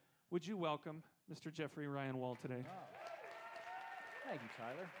Would you welcome Mr. Jeffrey Ryan Wall today? Oh. Thank you,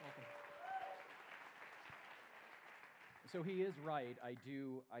 Tyler. Welcome. So he is right. I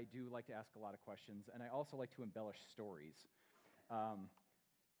do like to ask a lot of questions, and I also like to embellish stories.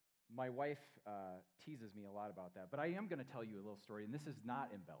 My wife teases me a lot about that, but I am going to tell you a little story, and this is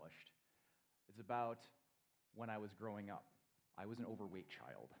not embellished. It's about when I was growing up. I was an overweight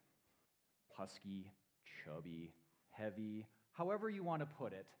child. Husky, chubby, heavy, however you want to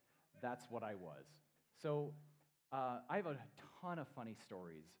put it, that's what I was. So I have a ton of funny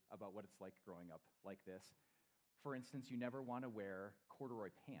stories about what it's like growing up like this. For instance, you never want to wear corduroy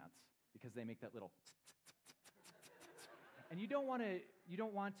pants because they make that little and you don't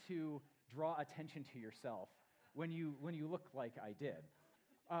want to draw attention to yourself when you look like I did.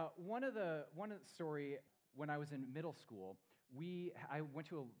 One of the story when I was in middle school, I went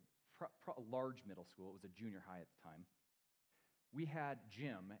to a large middle school. It was a junior high at the time. We had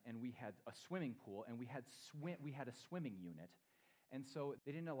gym and we had a swimming pool and we had a swimming unit, and so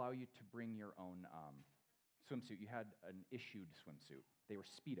they didn't allow you to bring your own swimsuit. You had an issued swimsuit. They were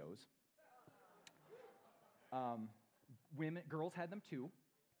Speedos. Girls had them too,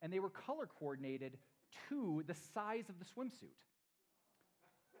 and they were color coordinated to the size of the swimsuit.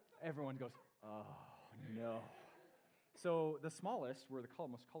 Everyone goes, oh no. So the smallest were the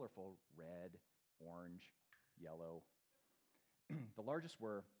most colorful: red, orange, yellow. The largest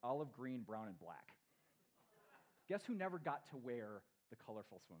were olive green, brown, and black. Guess who never got to wear the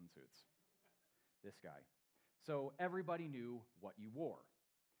colorful swimsuits? This guy. So everybody knew what you wore.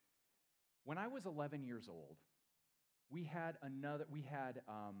 When I was 11 years old, we had a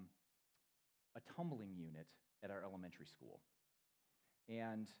tumbling unit at our elementary school.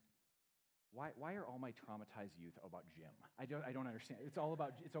 And why are all my traumatized youth about gym? I don't understand. It's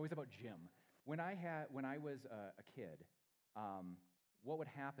always about gym. When I was a kid, what would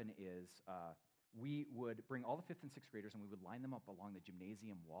happen is we would bring all the 5th and 6th graders and we would line them up along the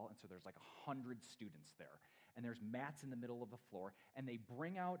gymnasium wall, and so there's like 100 students there. And there's mats in the middle of the floor, and they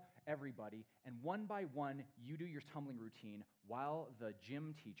bring out everybody, and one by one, you do your tumbling routine while the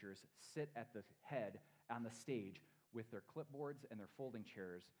gym teachers sit at the head on the stage with their clipboards and their folding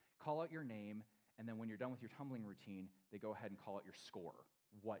chairs, call out your name, and then when you're done with your tumbling routine, they go ahead and call out your score,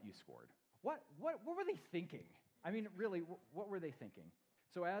 what you scored. What were they thinking? I mean, really, what were they thinking?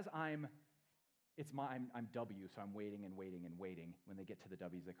 So as I'm W, so I'm waiting and waiting and waiting. When they get to the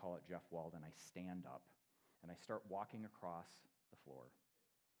W's, they call it Jeff Wald, and I stand up, and I start walking across the floor,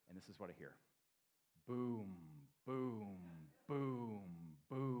 and this is what I hear. Boom, boom, boom,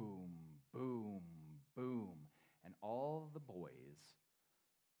 boom, boom, boom. And all the boys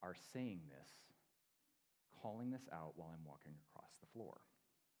are saying this, calling this out while I'm walking across the floor.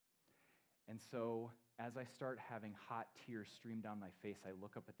 And so as I start having hot tears stream down my face, I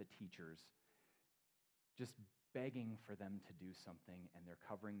look up at the teachers, just begging for them to do something, and they're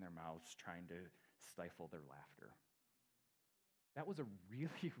covering their mouths, trying to stifle their laughter. That was a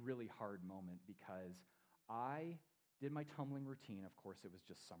really, really hard moment because I did my tumbling routine. Of course, it was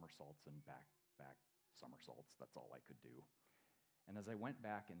just somersaults and back somersaults. That's all I could do. And as I went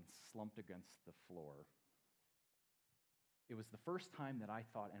back and slumped against the floor, it was the first time that I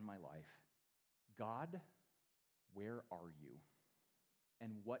thought in my life, God, where are you?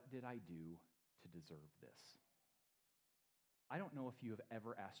 And what did I do to deserve this? I don't know if you have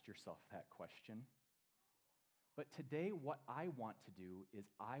ever asked yourself that question, but today what I want to do is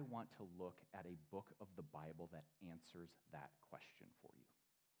I want to look at a book of the Bible that answers that question for you.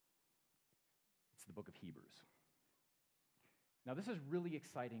 It's the book of Hebrews. Now, this is really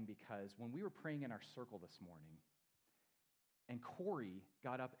exciting because when we were praying in our circle this morning, and Corey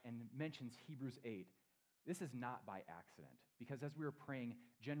got up and mentions Hebrews 8, this is not by accident, because as we were praying,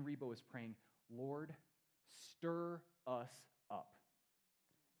 Jen Rebo was praying, Lord, stir us up.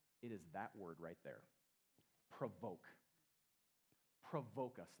 It is that word right there. Provoke.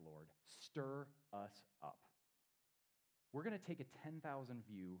 Provoke us, Lord. Stir us up. We're going to take a 10,000-foot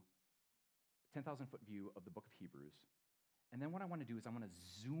view of the book of Hebrews, and then what I want to do is I want to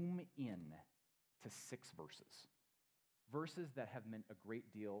zoom in to 6 verses. Verses that have meant a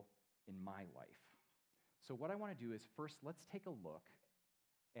great deal in my life. So what I want to do is first, let's take a look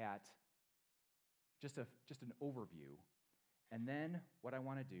at just an overview, and then what I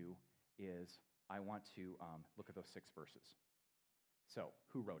want to do is I want to look at those 6 verses. So,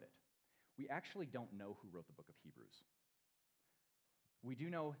 who wrote it? We actually don't know who wrote the book of Hebrews. We do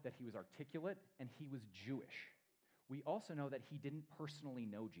know that he was articulate and he was Jewish. We also know that he didn't personally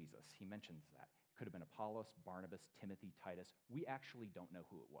know Jesus. He mentions that. It could have been Apollos, Barnabas, Timothy, Titus. We actually don't know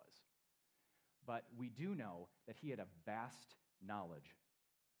who it was. But we do know that he had a vast knowledge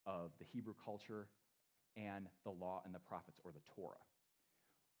of the Hebrew culture and the law and the prophets, or the Torah.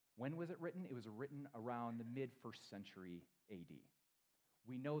 When was it written? It was written around the mid-1st century AD.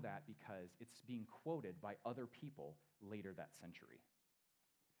 We know that because it's being quoted by other people later that century.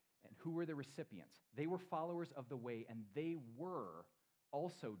 And who were the recipients? They were followers of the way, and they were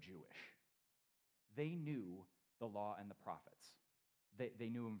also Jewish. They knew the law and the prophets. They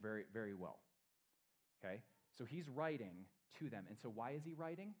knew them very, very well. Okay? So he's writing to them. And so why is he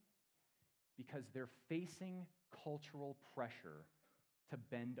writing? Because they're facing cultural pressure to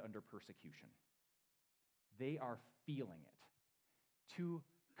bend under persecution. They are feeling it. To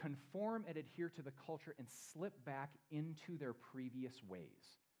conform and adhere to the culture and slip back into their previous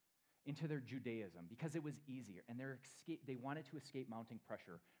ways, into their Judaism, because it was easier, and they wanted to escape mounting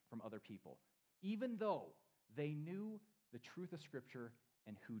pressure from other people, even though they knew the truth of Scripture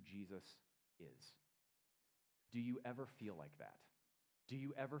and who Jesus is. Do you ever feel like that? Do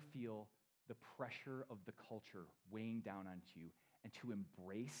you ever feel the pressure of the culture weighing down onto you, and to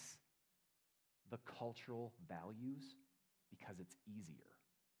embrace the cultural values because it's easier?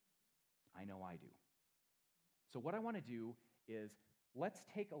 I know I do. So what I want to do is let's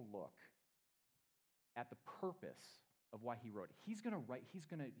take a look at the purpose of why he wrote it. He's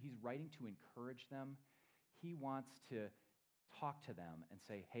writing to encourage them. He wants to talk to them and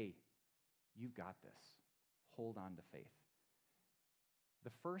say, hey, you've got this. Hold on to faith.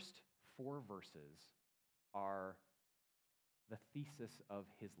 The first 4 verses are the thesis of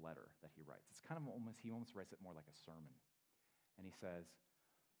his letter that he writes. It's kind of he almost writes it more like a sermon. And he says,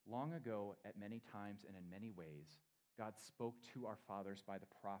 long ago, at many times and in many ways, God spoke to our fathers by the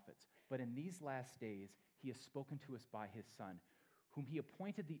prophets. But in these last days, he has spoken to us by his Son, whom he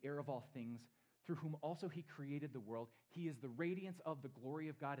appointed the heir of all things, through whom also he created the world. He is the radiance of the glory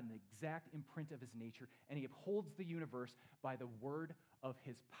of God and the exact imprint of his nature, and he upholds the universe by the word of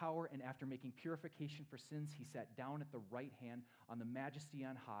his power. And after making purification for sins, he sat down at the right hand on the majesty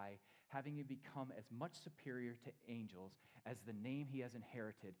on high, having become as much superior to angels as the name he has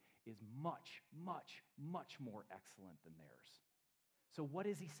inherited is much, much, much more excellent than theirs. So what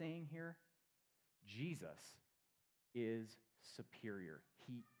is he saying here? Jesus is superior.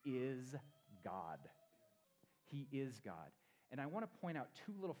 He is God. He is God. And I want to point out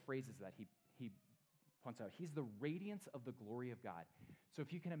 2 little phrases that he points out. He's the radiance of the glory of God. So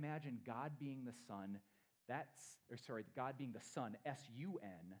if you can imagine God being the Son, God being the Son,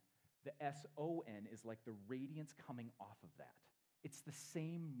 S-U-N, the S-O-N is like the radiance coming off of that. It's the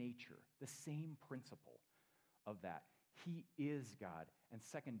same nature, the same principle of that. He is God. And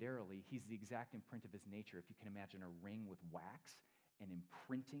secondarily, he's the exact imprint of his nature. If you can imagine a ring with wax and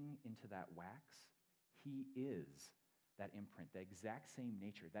imprinting into that wax, he is that imprint, the exact same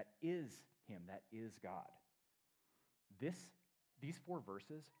nature. That is him. That is God. These 4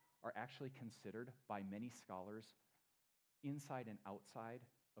 verses are actually considered by many scholars inside and outside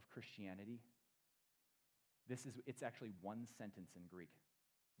of Christianity. It's actually 1 sentence in Greek.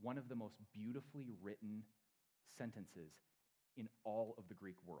 One of the most beautifully written sentences in all of the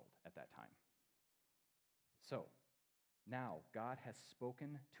Greek world at that time. So, now God has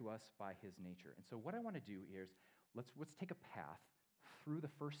spoken to us by his nature. And so what I want to do here is let's take a path through the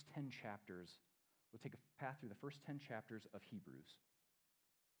first 10 chapters. We'll take a path through the first 10 chapters of Hebrews.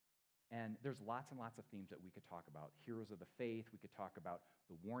 And there's lots and lots of themes that we could talk about. Heroes of the faith. We could talk about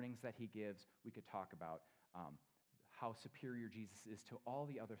the warnings that he gives. We could talk about how superior Jesus is to all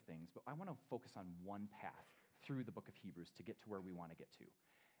the other things. But I want to focus on one path through the book of Hebrews to get to where we want to get to.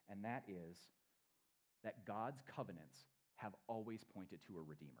 And that is that God's covenants have always pointed to a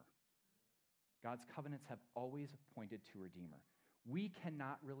Redeemer. God's covenants have always pointed to a Redeemer. We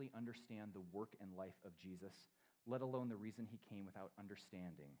cannot really understand the work and life of Jesus, let alone the reason he came, without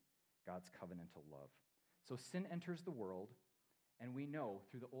understanding God's covenantal love. So sin enters the world, and we know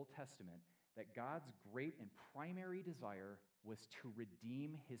through the Old Testament that God's great and primary desire was to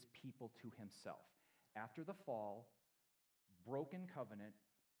redeem his people to himself. After the fall, broken covenant,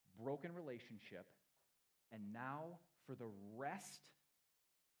 broken relationship, and now for the rest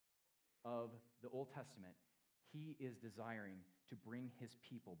of the Old Testament, he is desiring to bring his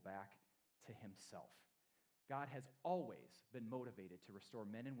people back to himself. God has always been motivated to restore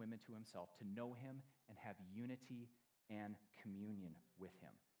men and women to himself, to know him and have unity and communion with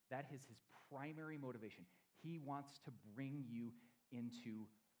him. That is his primary motivation. He wants to bring you into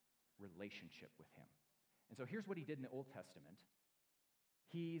relationship with him. And so here's what he did in the Old Testament.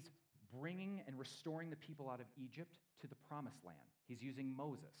 He's bringing and restoring the people out of Egypt to the promised land. He's using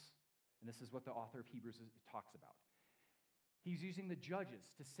Moses, and this is what the author of Hebrews talks about. He's using the judges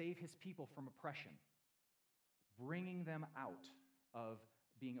to save his people from oppression, bringing them out of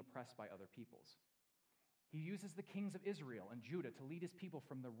being oppressed by other peoples. He uses the kings of Israel and Judah to lead his people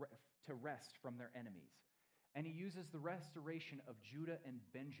to rest from their enemies. And he uses the restoration of Judah and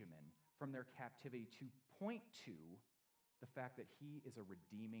Benjamin from their captivity to point to the fact that he is a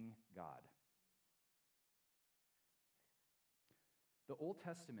redeeming God. The Old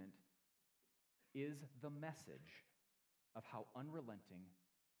Testament is the message of how unrelenting,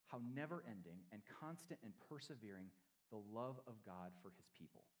 how never-ending, and constant and persevering the love of God for his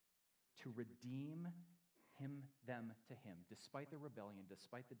people. To redeem them to him, despite the rebellion,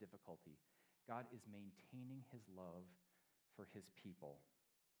 despite the difficulty, God is maintaining his love for his people.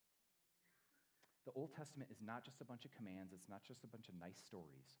 The Old Testament is not just a bunch of commands, it's not just a bunch of nice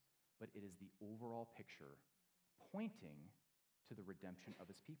stories, but it is the overall picture pointing to the redemption of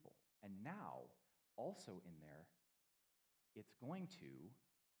his people. And now, also in there, it's going to,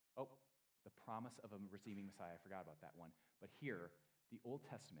 the promise of a redeeming Messiah, I forgot about that one. But here, the Old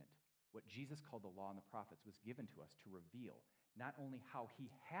Testament, what Jesus called the law and the prophets, was given to us to reveal not only how he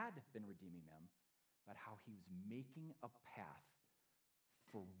had been redeeming them, but how he was making a path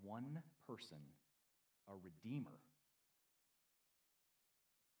for one person, a redeemer.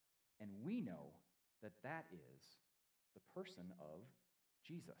 And we know that that is the person of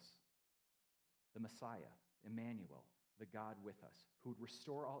Jesus, the Messiah, Emmanuel, the God with us, who would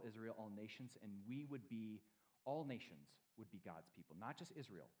restore all Israel, all nations, and all nations would be God's people. Not just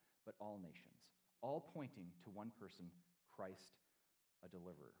Israel, but all nations. All pointing to one person, Christ, a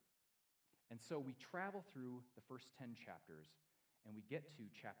deliverer. And so we travel through the first 10 chapters, and we get to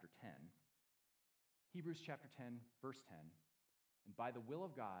chapter 10, Hebrews chapter 10, verse 10. And by the will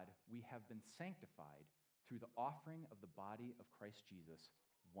of God, we have been sanctified through the offering of the body of Christ Jesus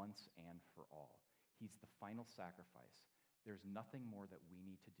once and for all. He's the final sacrifice. There's nothing more that we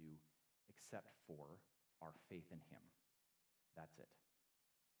need to do except for our faith in him. That's it.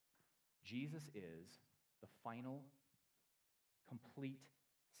 Jesus is the final, complete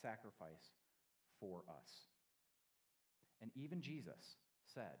sacrifice for us. And even Jesus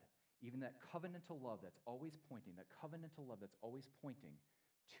said, even that covenantal love that's always pointing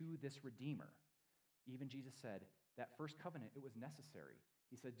to this Redeemer, even Jesus said, that first covenant, it was necessary.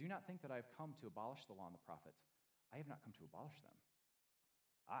 He said, do not think that I have come to abolish the law and the prophets. I have not come to abolish them.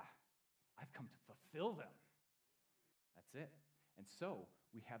 I've come to fulfill them. That's it. And so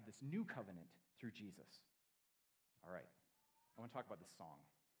we have this new covenant through Jesus. All right, I want to talk about this song.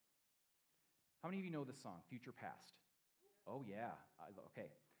 How many of you know this song, Future Past? Oh yeah, okay.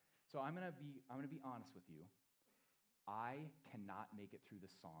 So I'm gonna be honest with you. I cannot make it through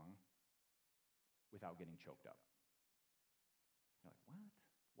this song without getting choked up. You're like,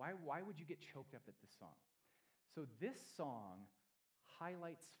 what? Why would you get choked up at this song? So this song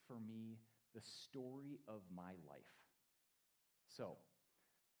highlights for me the story of my life. So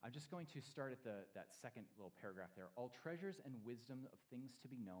I'm just going to start at that second little paragraph there. All treasures and wisdom of things to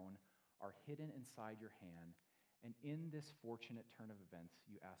be known are hidden inside your hand, and in this fortunate turn of events,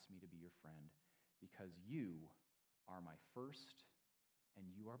 you asked me to be your friend, because you are my first and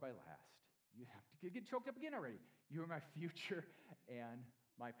you are my last. You have to get choked up again already. You are my future and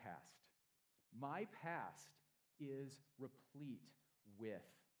my past. My past is replete with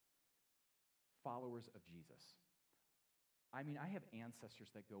followers of Jesus. I mean, I have ancestors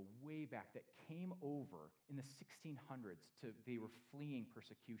that go way back that came over in the 1600s. They were fleeing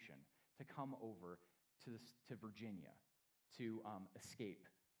persecution to come over to Virginia to escape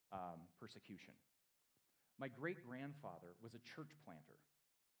persecution. My great-grandfather was a church planter.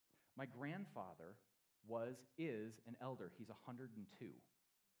 My grandfather is an elder. He's 102.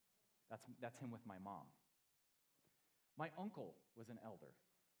 That's him with my mom. My uncle was an elder.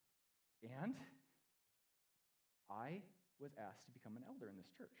 And I was asked to become an elder in this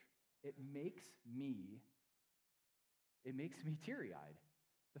church. It makes me teary-eyed,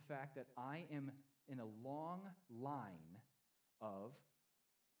 the fact that I am in a long line of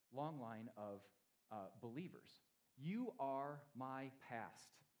believers. You are my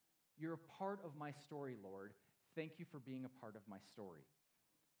past. You're a part of my story, Lord. Thank you for being a part of my story.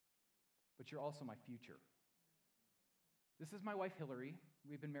 But you're also my future. This is my wife, Hillary.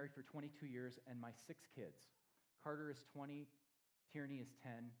 We've been married for 22 years, and my 6 kids. Carter is 20, Tierney is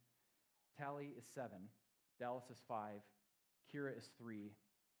 10, Tally is 7, Dallas is 5, Kira is 3,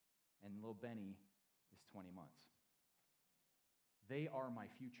 and little Benny is 20 months. They are my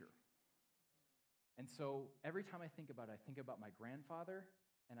future. And so every time I think about it, I think about my grandfather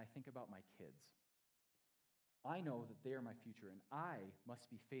and I think about my kids. I know that they are my future, and I must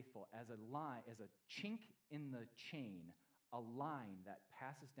be faithful as a chink in the chain, a line that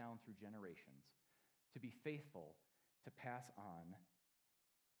passes down through generations, to be faithful to pass on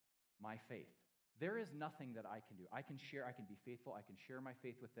my faith. There is nothing that I can do. I can be faithful, I can share my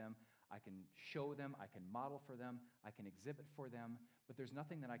faith with them, I can show them, I can model for them, I can exhibit for them, but there's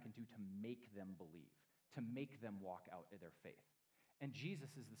nothing that I can do to make them believe, to make them walk out in their faith. And Jesus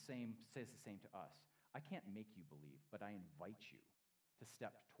says the same to us. I can't make you believe, but I invite you to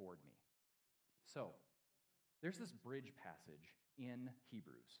step toward me. So, there's this bridge passage in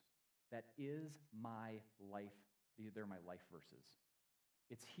Hebrews that is my life. They're my life verses.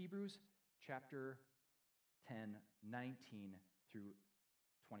 It's Hebrews chapter 10, 19 through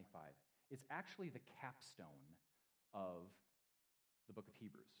 25. It's actually the capstone of the book of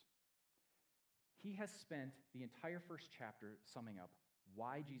Hebrews. He has spent the entire first chapter summing up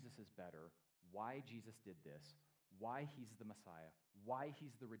why Jesus is better, why Jesus did this, why he's the Messiah, why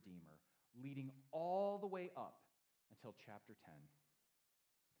he's the Redeemer, leading all the way up until chapter 10.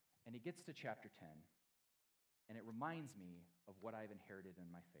 And he gets to chapter 10, and it reminds me of what I've inherited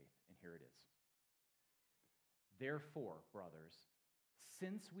in my faith, and here it is. Therefore, brothers,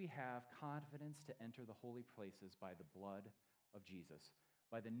 since we have confidence to enter the holy places by the blood of Jesus,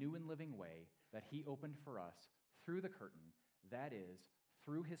 by the new and living way that he opened for us through the curtain, that is,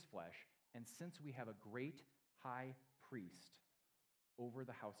 through his flesh, and since we have a great high priest over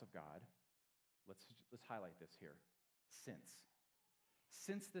the house of God, let's highlight this here.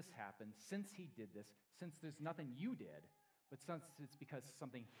 Since this happened, since he did this, since there's nothing you did, but since it's because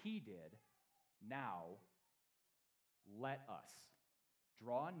something he did, now let us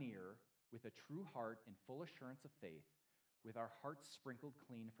draw near with a true heart in full assurance of faith, with our hearts sprinkled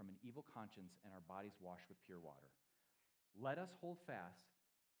clean from an evil conscience and our bodies washed with pure water. Let us hold fast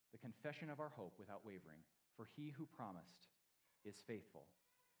the confession of our hope without wavering, for he who promised is faithful.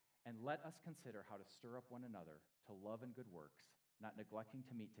 And let us consider how to stir up one another to love and good works, not neglecting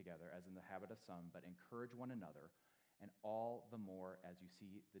to meet together as in the habit of some, but encourage one another, and all the more as you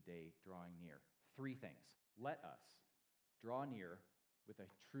see the day drawing near. 3 things. Let us draw near with a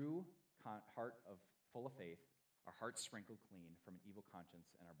true heart full of faith, our hearts sprinkled clean from an evil conscience,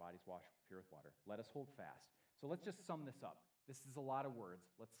 and our bodies washed pure with water. Let us hold fast. So let's just sum this up. This is a lot of words.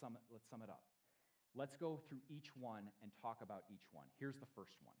 Let's sum it up. Let's go through each one and talk about each one. Here's the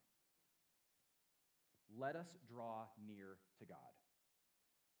first one. Let us draw near to God.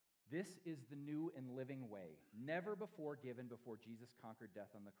 This is the new and living way, never before given before Jesus conquered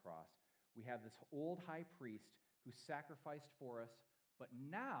death on the cross. We have this old high priest who sacrificed for us, but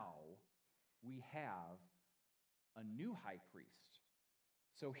now we have a new high priest.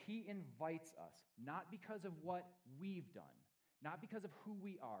 So he invites us, not because of what we've done, not because of who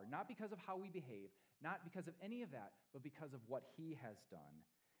we are, not because of how we behave, not because of any of that, but because of what he has done.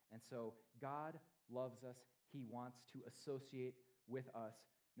 And so God loves us. He wants to associate with us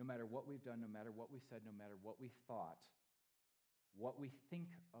no matter what we've done, no matter what we said, no matter what we thought, what we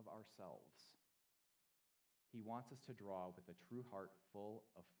think of ourselves. He wants us to draw with a true heart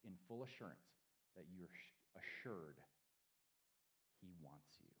in full assurance that you're assured he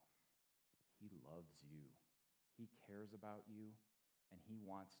wants you. He loves you. He cares about you, and he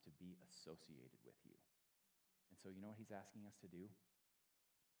wants to be associated with you. And so you know what he's asking us to do?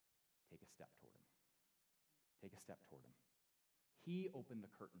 Take a step toward him. Take a step toward him. He opened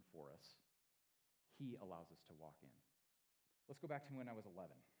the curtain for us. He allows us to walk in. Let's go back to when I was 11.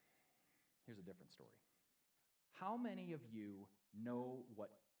 Here's a different story. How many of you know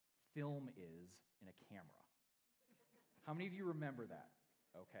what film is in a camera? How many of you remember that?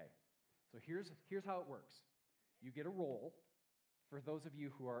 Okay. So here's how it works. You get a roll, for those of you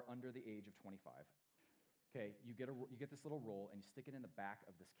who are under the age of 25. Okay, you get this little roll, and you stick it in the back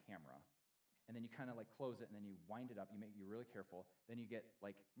of this camera, and then you kind of like close it, and then you wind it up. You're really careful. Then you get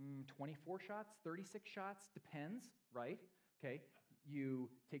like 24 shots, 36 shots, depends, right? Okay, you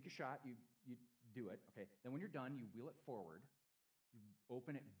take your shot, you do it. Okay, then when you're done, you wheel it forward. You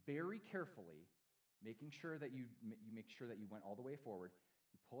open it very carefully, making sure that you make sure that you went all the way forward.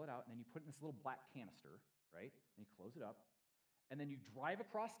 You pull it out, and then you put it in this little black canister, right? And you close it up, and then you drive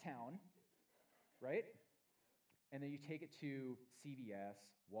across town, right? And then you take it to CVS,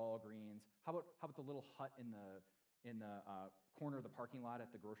 Walgreens. How about the little hut in the corner of the parking lot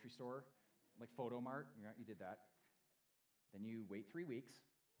at the grocery store, like Photomart? You did that. Then you wait 3 weeks.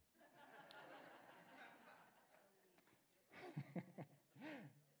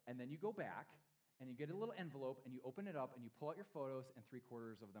 And then you go back, and you get a little envelope, and you open it up, and you pull out your photos, and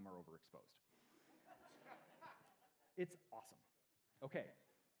 3/4 of them are overexposed. It's awesome. Okay.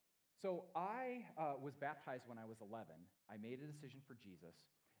 So I was baptized when I was 11. I made a decision for Jesus.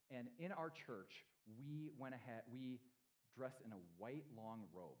 And in our church, we dressed in a white long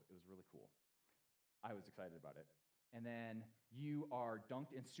robe. It was really cool. I was excited about it. And then You are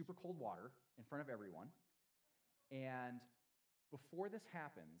dunked in super cold water in front of everyone. And before this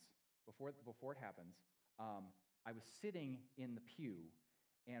happens, before it happens, I was sitting in the pew,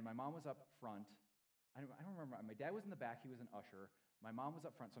 and my mom was up front. I don't remember. My dad was in the back. He was an usher. My mom was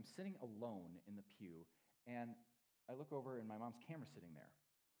up front, so I'm sitting alone in the pew, and I look over, and my mom's camera's sitting there.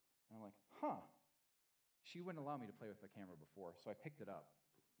 And I'm like, huh. She wouldn't allow me to play with the camera before, so I picked it up.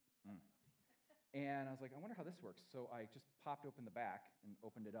 And I was like, I wonder how this works. So I just popped open the back and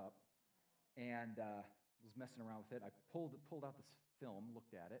opened it up, and was messing around with it. I pulled out this film,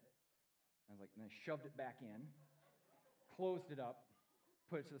 looked at it. I was like, and I shoved it back in, closed it up,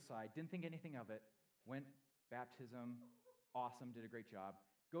 put it to the side, didn't think anything of it, went, baptism, awesome, did a great job.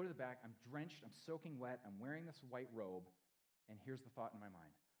 Go to the back, I'm drenched, I'm soaking wet, I'm wearing this white robe, and here's the thought in my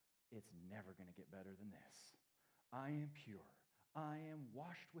mind: it's never going to get better than this. I am pure. I am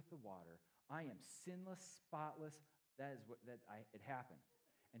washed with the water. I am sinless, spotless. It happened.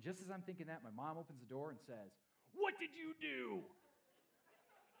 And just as I'm thinking that, my mom opens the door and says, "What did you do?"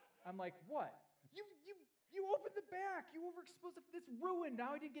 I'm like, "What? You opened the back. You overexposed it. It's ruined.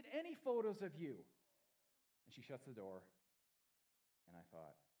 Now I didn't get any photos of you." And she shuts the door. And I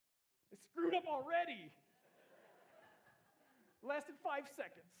thought, it's screwed up already. Lasted 5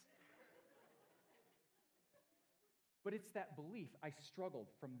 seconds. But it's that belief. I struggled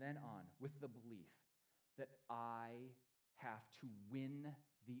from then on with the belief that I have to win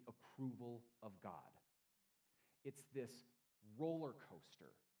the approval of God. It's this roller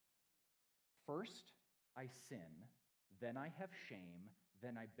coaster. First, I sin, then I have shame,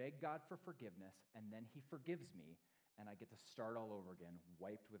 then I beg God for forgiveness, and then He forgives me, and I get to start all over again,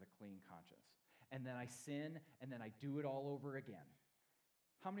 wiped with a clean conscience. And then I sin, and then I do it all over again.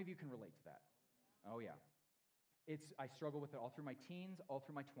 How many of you can relate to that? Oh, yeah. I struggled with it all through my teens, all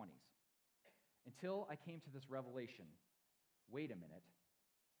through my 20s, until I came to this revelation. Wait a minute.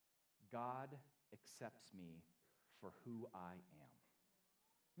 God accepts me for who I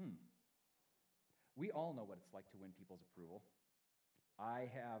am. We all know what it's like to win people's approval. I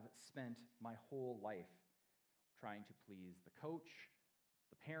have spent my whole life trying to please the coach,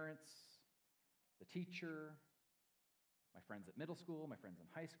 the parents, the teacher, my friends at middle school, my friends in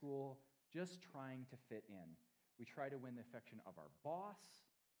high school, just trying to fit in. We try to win the affection of our boss,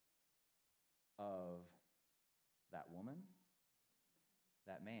 of that woman,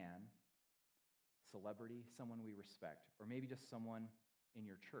 that man, celebrity, someone we respect, or maybe just someone in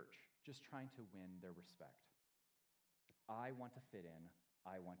your church, just trying to win their respect. I want to fit in.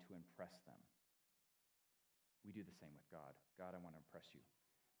 I want to impress them. We do the same with God. God, I want to impress you.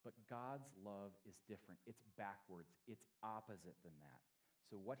 But God's love is different. It's backwards. It's opposite than that.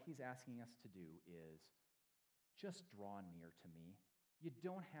 So what He's asking us to do is just draw near to me. You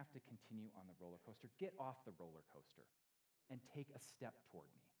don't have to continue on the roller coaster. Get off the roller coaster and take a step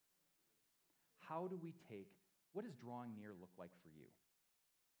toward me. What does drawing near look like for you?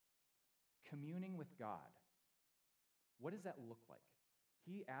 Communing with God. What does that look like?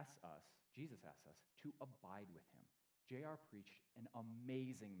 Jesus asks us to abide with Him. JR preached an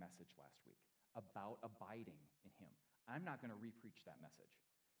amazing message last week about abiding in Him. I'm not going to re-preach that message.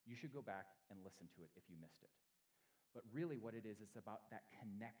 You should go back and listen to it if you missed it. But really what it is, it's about that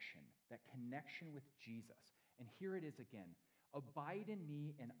connection with Jesus. And here it is again. Abide in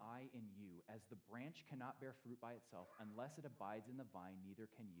me and I in you, as the branch cannot bear fruit by itself unless it abides in the vine, neither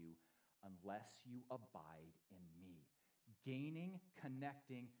can you unless you abide in me. Gaining,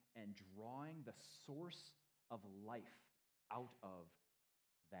 connecting, and drawing the source of life out of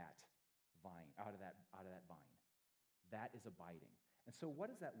that vine, out of that vine. That is abiding. And so what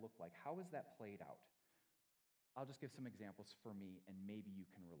does that look like? How is that played out? I'll just give some examples for me, and maybe you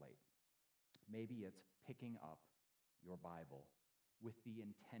can relate. Maybe it's picking up your Bible with the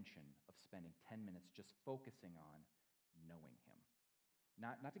intention of spending 10 minutes just focusing on knowing Him.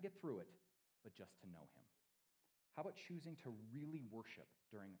 Not to get through it, but just to know Him. How about choosing to really worship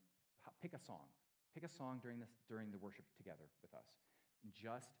pick a song. Pick a song during the worship together with us. And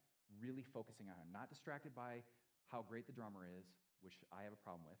just really focusing on Him. Not distracted by how great the drummer is, which I have a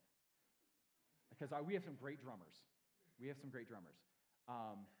problem with. Because we have some great drummers.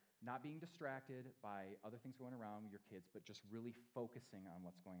 Not being distracted by other things going around with your kids, but just really focusing on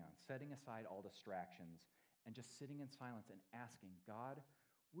what's going on. Setting aside all distractions and just sitting in silence and asking, God,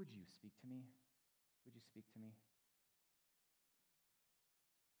 would you speak to me? Would you speak to me?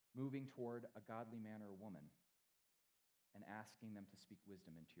 Moving toward a godly man or woman and asking them to speak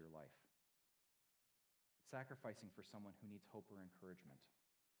wisdom into your life. Sacrificing for someone who needs hope or encouragement.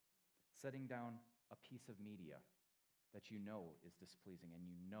 Setting down a piece of media that you know is displeasing and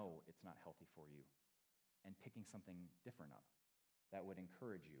you know it's not healthy for you, and picking something different up that would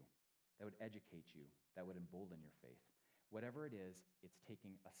encourage you, that would educate you, that would embolden your faith. Whatever it is, it's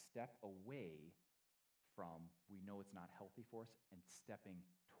taking a step away from we know it's not healthy for us and stepping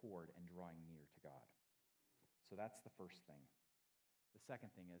toward and drawing near to God. So that's the first thing. The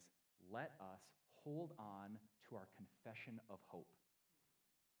second thing is, let us hold on to our confession of hope.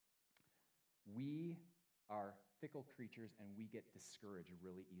 We are fickle creatures and we get discouraged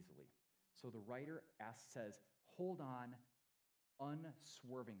really easily. So the writer says, hold on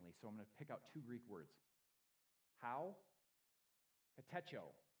unswervingly. So I'm going to pick out two Greek words. How?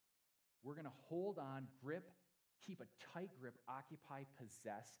 Katecho. We're going to hold on, grip, keep a tight grip, occupy,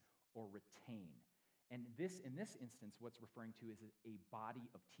 possess, or retain. And in this instance, what's referring to is a body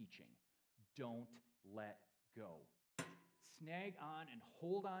of teaching. Don't let go. Snag on and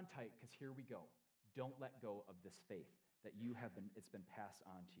hold on tight, because here we go. Don't let go of this faith that it's been passed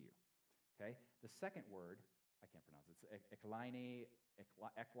on to you. Okay? The second word, I can't pronounce it. It's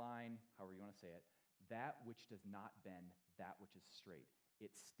ekline, however you want to say it. That which does not bend, that which is straight.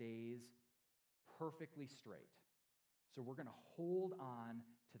 It stays perfectly straight. So we're going to hold on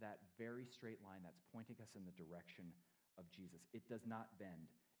to that very straight line that's pointing us in the direction of Jesus. It does not bend.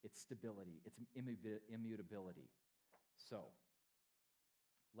 It's stability. It's immutability. So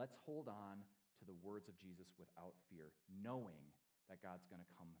let's hold on to the words of Jesus without fear, knowing that God's going to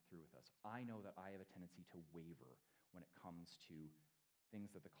come through with us. I know that I have a tendency to waver when it comes to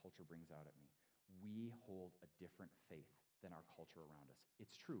things that the culture brings out at me. We hold a different faith than our culture around us.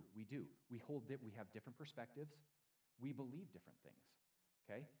 It's true, we do. We have different perspectives. We believe different things.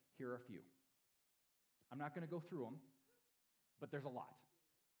 Okay? Here are a few. I'm not going to go through them, but there's a lot.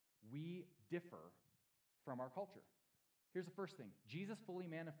 We differ from our culture. Here's the first thing. Jesus, fully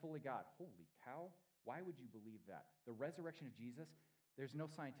man and fully God. Holy cow. Why would you believe that? The resurrection of Jesus, there's no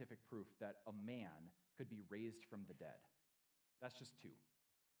scientific proof that a man could be raised from the dead. That's just two.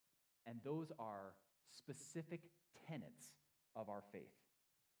 And those are specific tenets of our faith.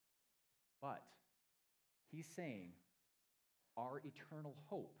 But he's saying our eternal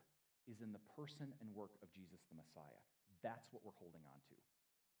hope is in the person and work of Jesus the Messiah. That's what we're holding on to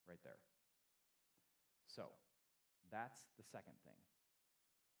right there. So that's the second thing.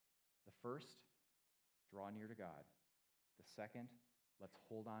 The first, draw near to God. The second, let's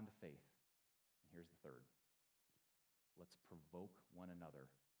hold on to faith. And here's the third. Let's provoke one another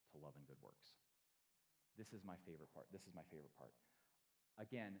to love and good works. This is my favorite part.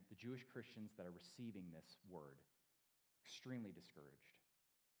 Again, the Jewish Christians that are receiving this word, extremely discouraged.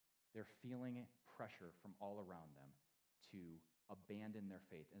 They're feeling pressure from all around them to abandon their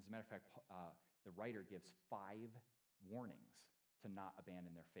faith. And as a matter of fact, the writer gives 5 warnings to not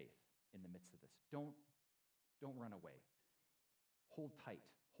abandon their faith in the midst of this. Don't run away. Hold tight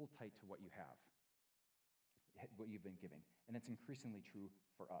to what you have, what you've been giving. And it's increasingly true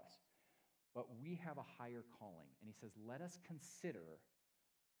for us. But we have a higher calling. And he says, let us consider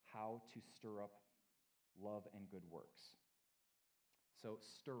how to stir up love and good works. So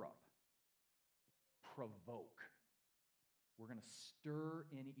stir up, provoke. We're going to stir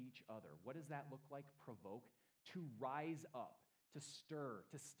in each other. What does that look like? Provoke. To rise up, to stir,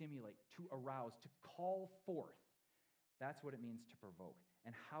 to stimulate, to arouse, to call forth. That's what it means to provoke.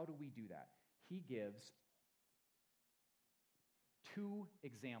 And how do we do that? He gives 2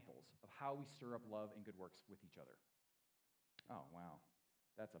 examples of how we stir up love and good works with each other. Oh, wow.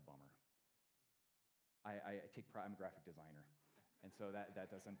 That's a bummer. I take pride. I'm a graphic designer, and so that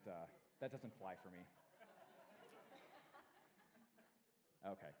doesn't fly for me.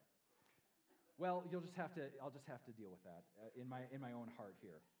 Okay. Well, I'll just have to deal with that in my own heart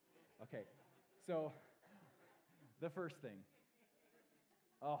here. Okay. So the first thing.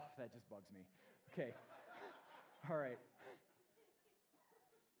 Oh, that just bugs me. Okay. All right.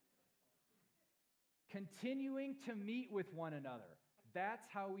 Continuing to meet with one another. That's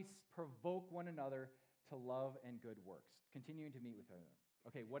how we provoke one another to love and good works. Continuing to meet with one another.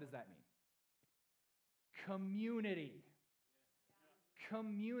 Okay, what does that mean? Community.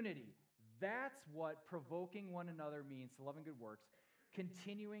 Community. That's what provoking one another means to love and good works.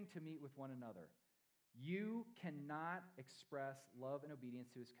 Continuing to meet with one another. You cannot express love and obedience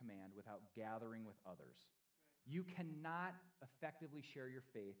to his command without gathering with others. You cannot effectively share your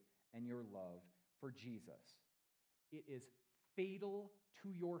faith and your love for Jesus. It is fatal to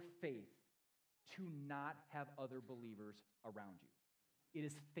your faith to not have other believers around you. It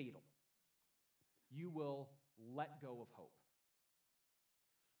is fatal. You will let go of hope.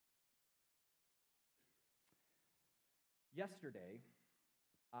 Yesterday,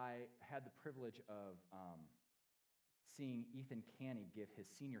 I had the privilege of seeing Ethan Canny give his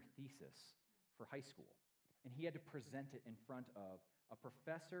senior thesis for high school. and he had to present it in front of a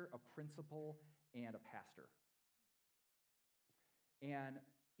professor, a principal, and a pastor. And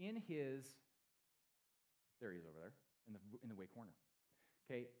in his, there he is over there, in the way corner.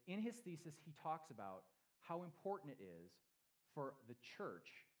 Okay, in his thesis, he talks about how important it is for the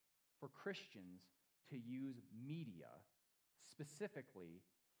church, for Christians, to use media, specifically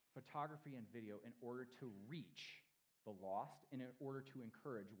photography and video, in order to reach the lost and in order to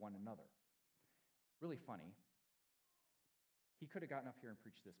encourage one another. Really funny. He could have gotten up here and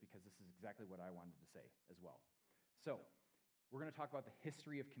preached this because this is exactly what I wanted to say as well. So, we're going to talk about the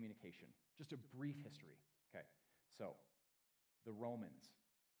history of communication, just a brief history. Okay, so the Romans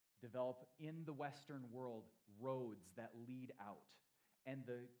develop in the Western world roads that lead out, and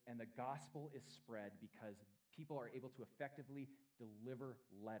the gospel is spread because people are able to effectively deliver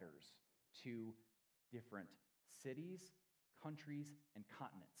letters to different cities, countries, and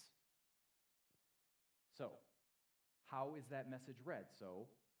continents. So, how is that message read? So,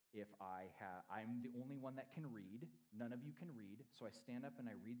 if I'm the only one that can read, none of you can read, so I stand up and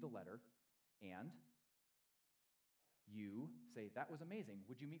I read the letter, and you say, "That was amazing.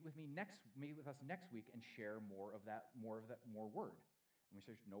 Would you meet with us next week and share more word?" And we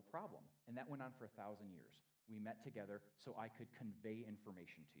said, "No problem." And that went on for 1,000 years. We met together so I could convey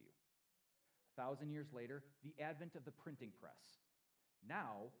information to you. 1,000 years later, the advent of the printing press.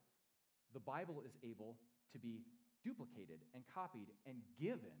 Now, the Bible is able to be duplicated and copied and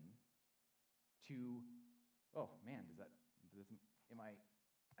given to,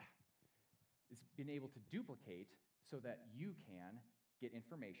 it's been able to duplicate so that you can get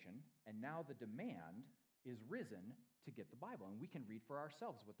information, and now the demand is risen to get the Bible, and we can read for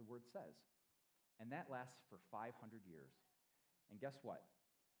ourselves what the Word says. And that lasts for 500 years. And guess what?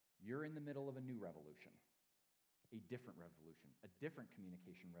 You're in the middle of a new revolution, a different revolution, a different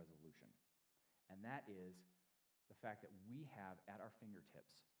communication revolution. And that is the fact that we have at our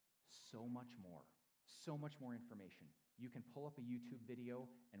fingertips so much more information. You can pull up a YouTube video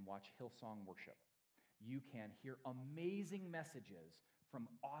and watch Hillsong worship. You can hear amazing messages from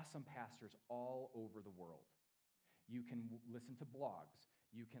awesome pastors all over the world. You can listen to blogs.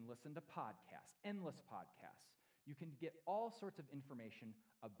 You can listen to podcasts, endless podcasts. You can get all sorts of information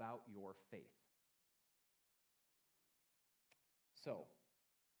about your faith. So,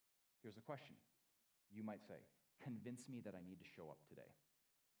 here's a question. You might say, "Convince me that I need to show up today.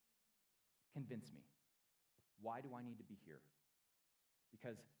 Convince me. Why do I need to be here?"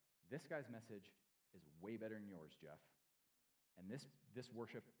 Because this guy's message is way better than yours, Jeff. And this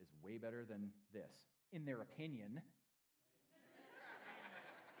worship is way better than this, in their opinion.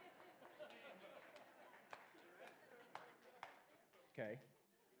 Okay?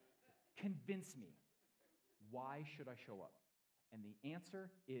 Convince me. Why should I show up? And the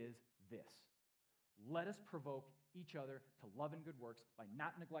answer is this. Let us provoke each other to love and good works by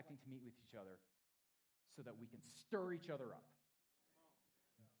not neglecting to meet with each other so that we can stir each other up.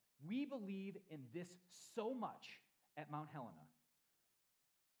 We believe in this so much at Mount Helena.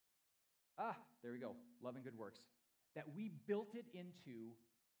 There we go, love and good works. That we built it into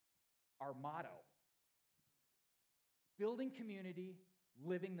our motto. Building community,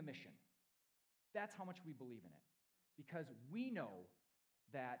 living the mission. That's how much we believe in it. Because we know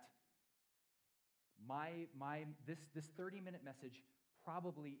that this 30-minute message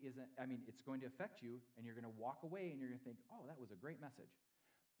probably isn't, it's going to affect you, and you're going to walk away and you're going to think, "Oh, that was a great message."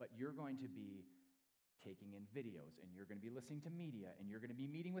 But you're going to be taking in videos, and you're going to be listening to media, and you're going to be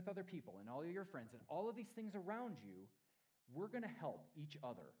meeting with other people and all of your friends, and all of these things around you. We're going to help each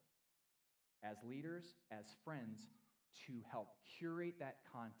other as leaders, as friends, to help curate that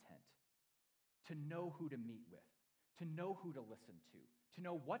content, to know who to meet with, to know who to listen to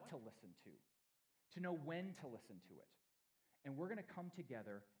know what to listen to know when to listen to it. And we're going to come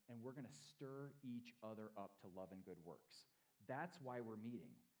together, and we're going to stir each other up to love and good works. That's why we're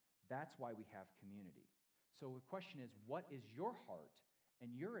meeting. That's why we have community. So the question is, what is your heart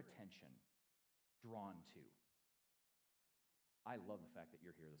and your attention drawn to? I love the fact that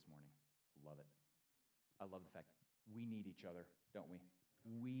you're here this morning. Love it. I love the fact we need each other, don't we?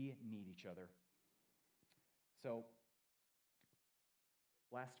 We need each other. So,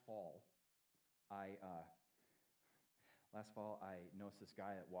 last fall, I noticed this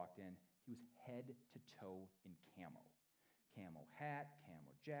guy that walked in. He was head to toe in camo. Camo hat,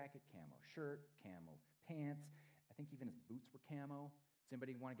 camo jacket, camo shirt, camo pants. I think even his boots were camo. Does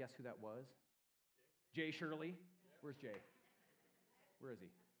anybody want to guess who that was? Jay Shirley? Where's Jay? Where is he?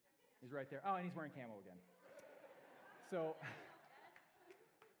 He's right there. Oh, and he's wearing camo again. So,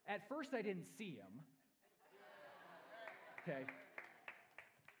 at first I didn't see him. Okay.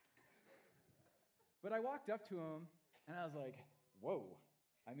 But I walked up to him, and I was like, whoa.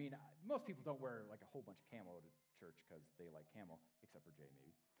 I mean, most people don't wear like a whole bunch of camo to church because they like camo, except for Jay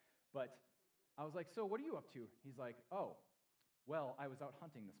maybe. But I was like, so what are you up to? He's like, oh, well, I was out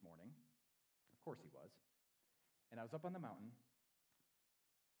hunting this morning. Of course he was. And I was up on the mountain,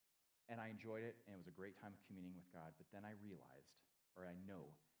 and I enjoyed it, and it was a great time of communing with God. But then I realized, or I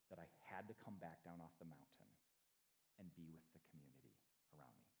know, that I had to come back down off the mountain and be with the community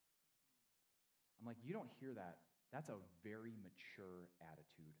around me. I'm like, you don't hear that. That's a very mature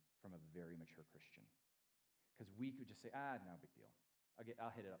attitude from a very mature Christian. Because we could just say, no big deal.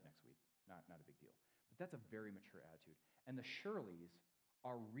 I'll hit it up next week. Not a big deal. But that's a very mature attitude. And the Shirleys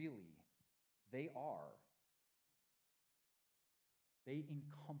are really, they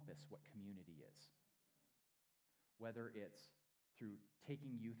encompass what community is. Whether it's through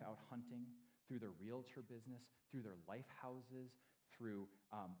taking youth out hunting, through their realtor business, through their life houses, through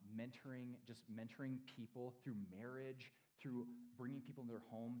mentoring people, through marriage, through bringing people into their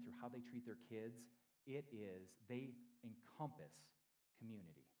home, through how they treat their kids. They encompass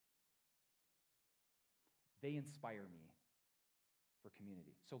community. They inspire me for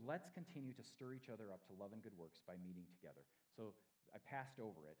community. So let's continue to stir each other up to love and good works by meeting together. So I passed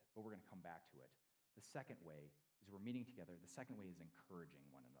over it, but we're going to come back to it. The second way is we're meeting together. The second way is encouraging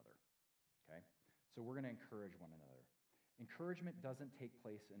one another. Okay? So we're going to encourage one another. Encouragement doesn't take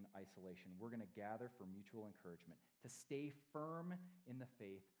place in isolation. We're going to gather for mutual encouragement, to stay firm in the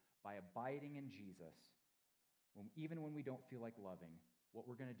faith by abiding in Jesus. Even when we don't feel like loving, what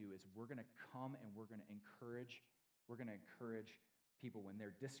we're going to do is we're going to come and we're going to encourage people when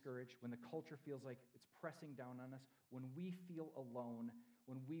they're discouraged, when the culture feels like it's pressing down on us, when we feel alone,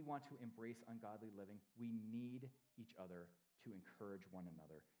 when we want to embrace ungodly living. We need each other to encourage one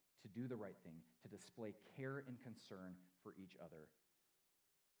another, to do the right thing, to display care and concern for each other.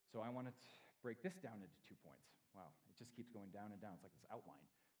 So I want to break this down into 2 points. Wow, it just keeps going down and down. It's like this outline.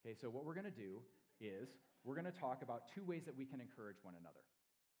 Okay, so what we're going to do is we're going to talk about 2 ways that we can encourage one another.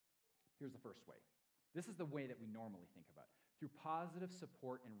 Here's the first way. This is the way that we normally think about it. Through positive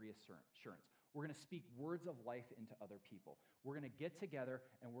support and reassurance. We're going to speak words of life into other people. We're going to get together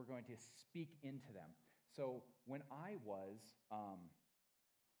and we're going to speak into them. So when I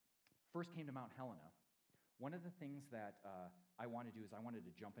first came to Mount Helena, one of the things that I want to do is I wanted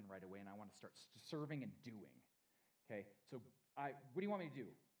to jump in right away and I want to start serving and doing. Okay, so what do you want me to do?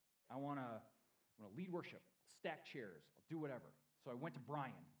 I want to lead worship, stack chairs, I'll do whatever. So I went to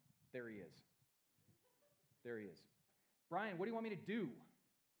Brian. There he is. Brian, what do you want me to do?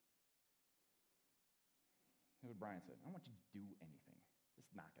 Here's what Brian said. I don't want you to do anything.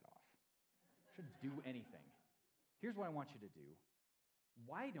 Just knock it off. You shouldn't do anything. Here's what I want you to do.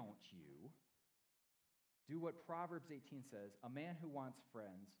 Why don't you do what Proverbs 18 says, a man who wants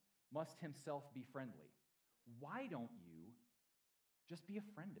friends must himself be friendly. Why don't you just be a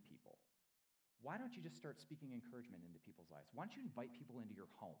friend to people? Why don't you just start speaking encouragement into people's lives? Why don't you invite people into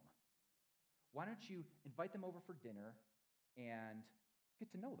your home? Why don't you invite them over for dinner and get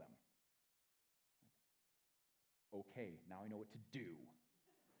to know them? Okay, now I know what to do.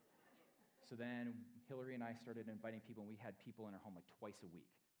 So then Hillary and I started inviting people, and we had people in our home like twice a week,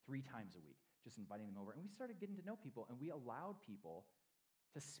 3 times a week, just inviting them over. And we started getting to know people, and we allowed people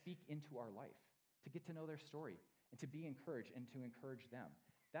to speak into our life, to get to know their story, and to be encouraged, and to encourage them.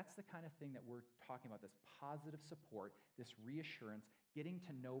 That's the kind of thing that we're talking about, this positive support, this reassurance, getting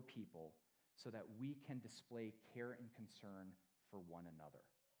to know people so that we can display care and concern for one another.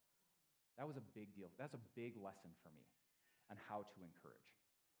 That was a big deal. That's a big lesson for me on how to encourage.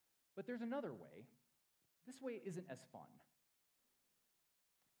 But there's another way. This way isn't as fun.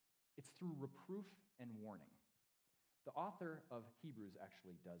 It's through reproof and warning. The author of Hebrews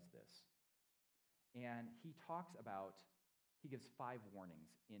actually does this. And he gives 5 warnings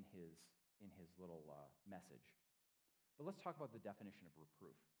in his little message. But let's talk about the definition of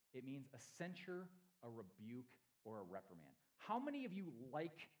reproof. It means a censure, a rebuke, or a reprimand. How many of you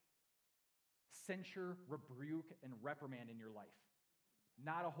like censure, rebuke, and reprimand in your life?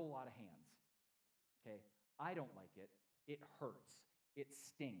 Not a whole lot of hands. Okay? I don't like it. It hurts. It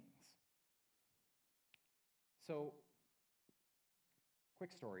stings. So,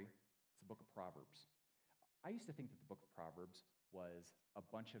 quick story. It's the book of Proverbs. I used to think that the book of Proverbs was a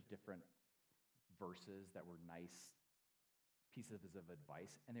bunch of different verses that were nice pieces of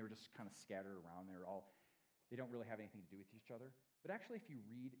advice, and they were just kind of scattered around. They don't really have anything to do with each other. But actually, if you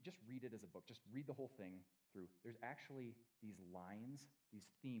just read it as a book, just read the whole thing through. There's actually these lines, these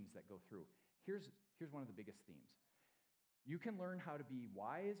themes that go through. Here's one of the biggest themes. You can learn how to be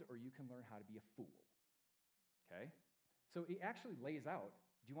wise, or you can learn how to be a fool. Okay? So it actually lays out,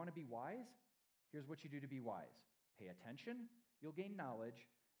 do you want to be wise? Here's what you do to be wise. Pay attention, you'll gain knowledge,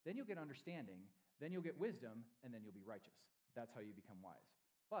 then you'll get understanding, then you'll get wisdom, and then you'll be righteous. That's how you become wise.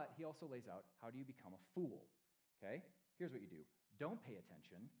 But he also lays out, how do you become a fool? Okay? Here's what you do. Don't pay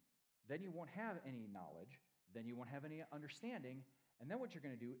attention, then you won't have any knowledge, then you won't have any understanding, and then what you're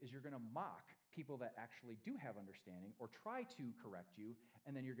going to do is you're going to mock people that actually do have understanding or try to correct you,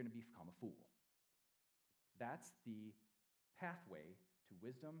 and then you're going to become a fool. That's the pathway to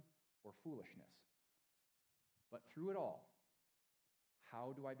wisdom or foolishness. But through it all,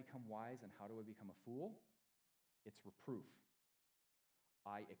 how do I become wise and how do I become a fool? It's reproof.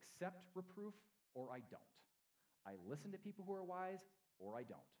 I accept reproof or I don't. I listen to people who are wise or I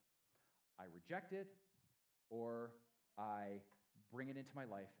don't. I reject it or I bring it into my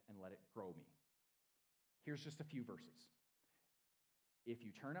life and let it grow me. Here's just a few verses. If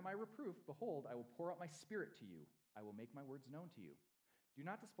you turn at my reproof, behold, I will pour out my spirit to you. I will make my words known to you. Do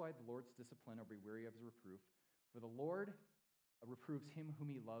not despise the Lord's discipline or be weary of his reproof, for the Lord reproves him whom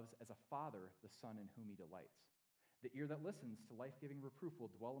he loves as a father the son in whom he delights. The ear that listens to life-giving reproof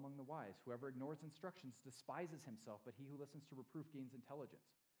will dwell among the wise. Whoever ignores instructions despises himself, but he who listens to reproof gains intelligence.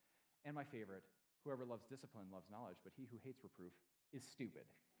 And my favorite, whoever loves discipline loves knowledge, but he who hates reproof is stupid.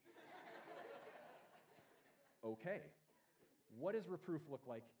 Okay, what does reproof look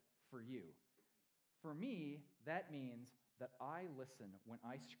like for you? For me, that means that I listen when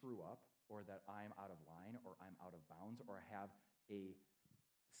I screw up or that I'm out of line or I'm out of bounds or I have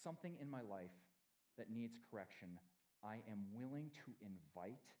something in my life that needs correction. I am willing to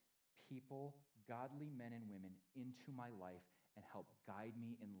invite people, godly men and women, into my life and help guide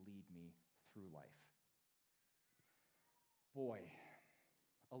me and lead me through life. Boy,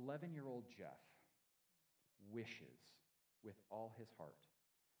 11-year-old Jeff wishes with all his heart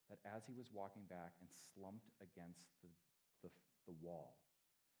that as he was walking back and slumped against the wall,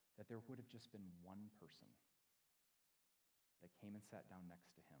 that there would have just been one person that came and sat down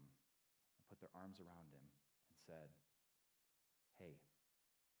next to him and put their arms around him and said, hey,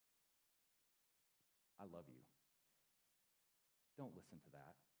 I love you. Don't listen to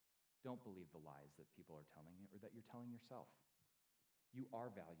that. Don't believe the lies that people are telling you or that you're telling yourself. You are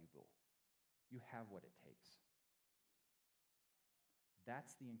valuable. You have what it takes.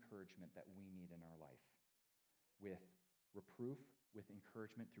 That's the encouragement that we need in our life, with reproof, with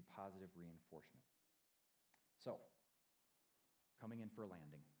encouragement through positive reinforcement. So, coming in for a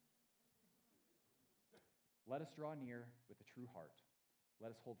landing. Let us draw near with a true heart. Let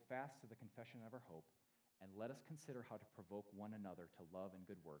us hold fast to the confession of our hope, and let us consider how to provoke one another to love and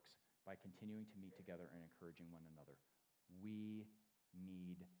good works by continuing to meet together and encouraging one another. We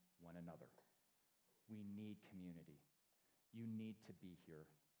need one another. We need community. You need to be here.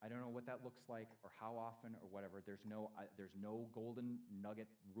 I don't know what that looks like or how often or whatever. There's no golden nugget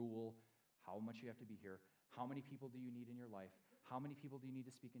rule, how much you have to be here. How many people do you need in your life? How many people do you need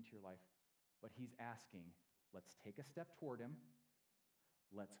to speak into your life? But he's asking, let's take a step toward him.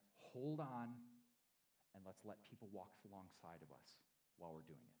 Let's hold on, and let's let people walk alongside of us while we're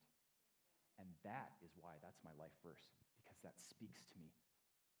doing it. And that is why that's my life verse, because that speaks to me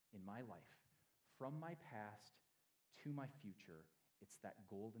in my life. From my past to my future, it's that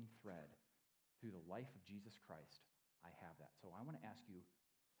golden thread through the life of Jesus Christ. I have that. So I want to ask you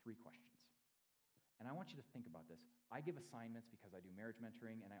 3 questions. And I want you to think about this. I give assignments because I do marriage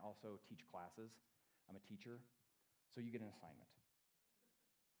mentoring and I also teach classes. I'm a teacher. So you get an assignment.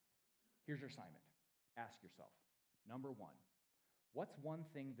 Here's your assignment. Ask yourself, number 1, what's one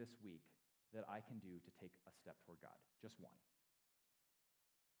thing this week that I can do to take a step toward God? Just one.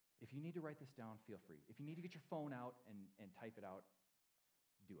 If you need to write this down, feel free. If you need to get your phone out and type it out,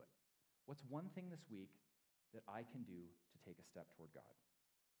 do it. What's one thing this week that I can do to take a step toward God?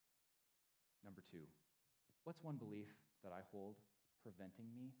 Number 2, what's one belief that I hold preventing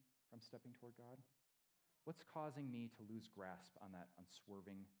me from stepping toward God? What's causing me to lose grasp on that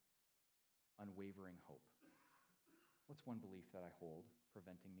unswerving, unwavering hope? What's one belief that I hold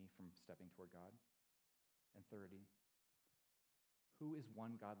preventing me from stepping toward God? And 30, who is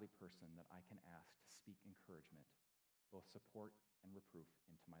one godly person that I can ask to speak encouragement, both support and reproof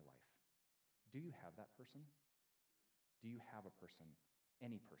into my life? Do you have that person? Do you have a person,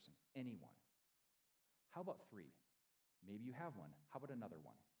 anyone? How about 3? Maybe you have one. How about another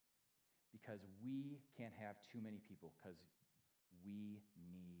one? Because we can't have too many people, because we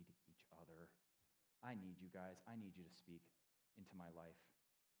need each other. I need you guys. I need you to speak into my life.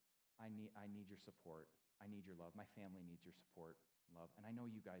 I need your support. I need your love. My family needs your support, love, and I know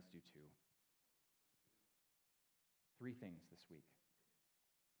you guys do too. 3 things this week.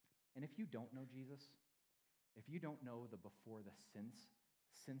 And if you don't know Jesus, if you don't know the before the since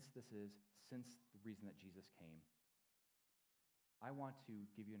since the reason that Jesus came, I want to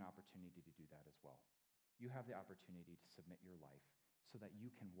give you an opportunity to do that as well. You have the opportunity to submit your life so that you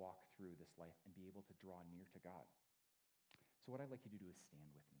can walk through this life and be able to draw near to God. So what I'd like you to do is stand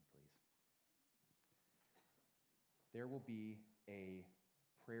with me, please. There will be a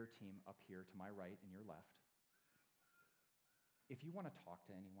prayer team up here to my right and your left. If you want to talk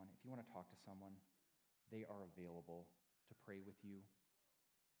to anyone, if you want to talk to someone, they are available to pray with you,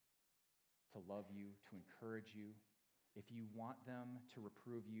 to love you, to encourage you. If you want them to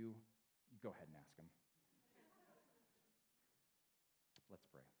reprove you, go ahead and ask them. Let's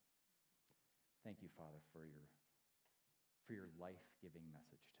pray. Thank you, Father, for your life-giving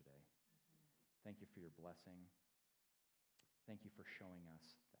message today. Thank you for your blessing. Thank you for showing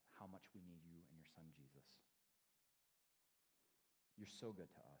us how much we need you and your Son, Jesus. You're so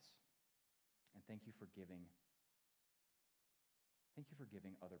good to us. And thank you for giving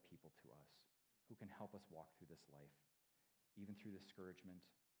other people to us who can help us walk through this life, even through discouragement,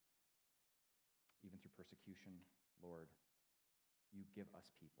 even through persecution. Lord, you give us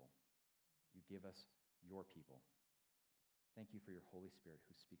people. You give us your people. Thank you for your Holy Spirit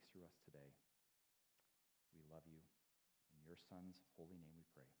who speaks through us today. We love you. In your Son's holy name we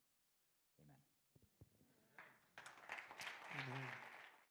pray. Amen.